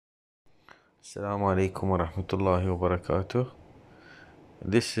Assalamu alaikum wa rahmatullahi wa barakatuh.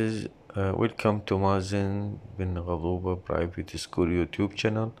 This is welcome to Mazen bin Ghadouba Private School YouTube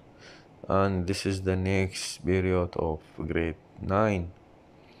channel, and this is the next period of grade 9,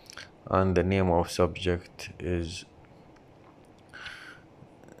 and the name of subject is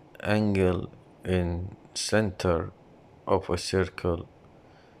angle in center of a circle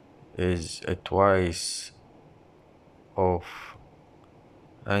is a twice of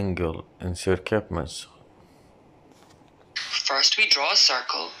angle in circumference. First we draw a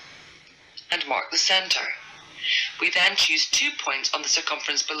circle and mark the center. We then choose 2 points on the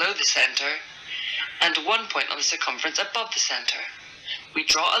circumference below the center and 1 point on the circumference above the center. We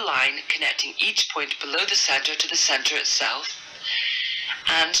draw a line connecting each point below the center to the center itself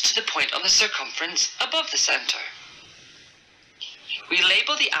and to the point on the circumference above the center. We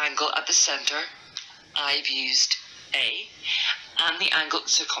label the angle at the center, I've used A, and the angle at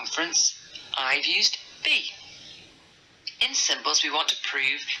the circumference, I've used B. In symbols, we want to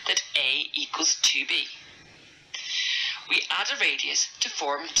prove that A equals 2B. We add a radius to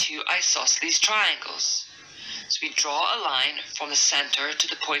form two isosceles triangles. So we draw a line from the center to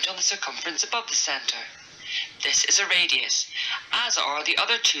the point on the circumference above the center. This is a radius, as are the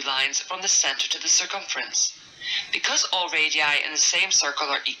other two lines from the center to the circumference. Because all radii in the same circle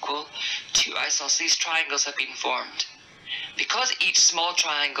are equal, two isosceles triangles have been formed. Because each small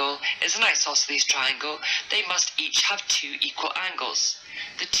triangle is an isosceles triangle, they must each have two equal angles,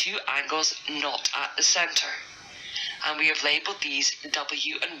 the two angles not at the center. And we have labelled these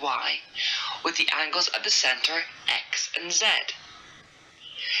W and Y, with the angles at the center X and Z.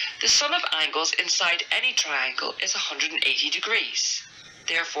 The sum of angles inside any triangle is 180 degrees.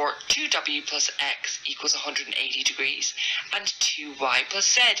 Therefore, 2W plus X equals 180 degrees, and 2Y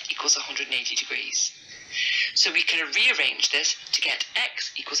plus Z equals 180 degrees. So we can rearrange this to get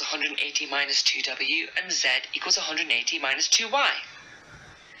X equals 180 minus 2W and Z equals 180 minus 2Y.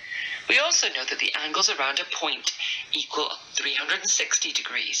 We also know that the angles around a point equal 360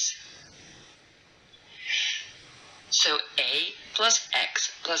 degrees. So A plus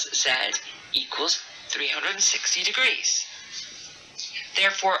X plus Z equals 360 degrees.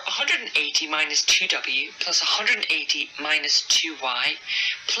 Therefore, 180 minus 2W plus 180 minus 2Y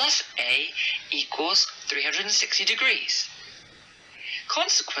plus A equals 360 degrees.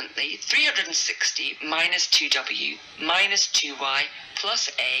 Consequently, 360 minus 2W minus 2Y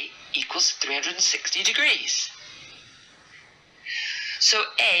plus A equals 360 degrees. So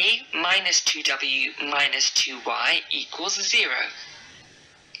A minus 2W minus 2Y equals 0.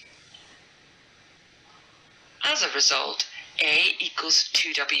 As a result, A equals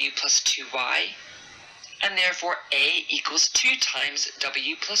 2W plus 2Y, and therefore A equals 2 times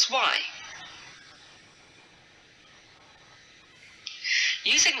W plus Y.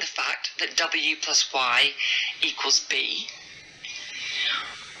 Using the fact that W plus Y equals B,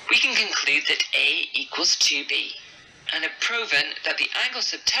 we can conclude that A equals 2B, and have proven that the angle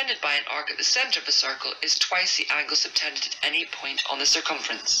subtended by an arc at the center of a circle is twice the angle subtended at any point on the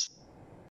circumference.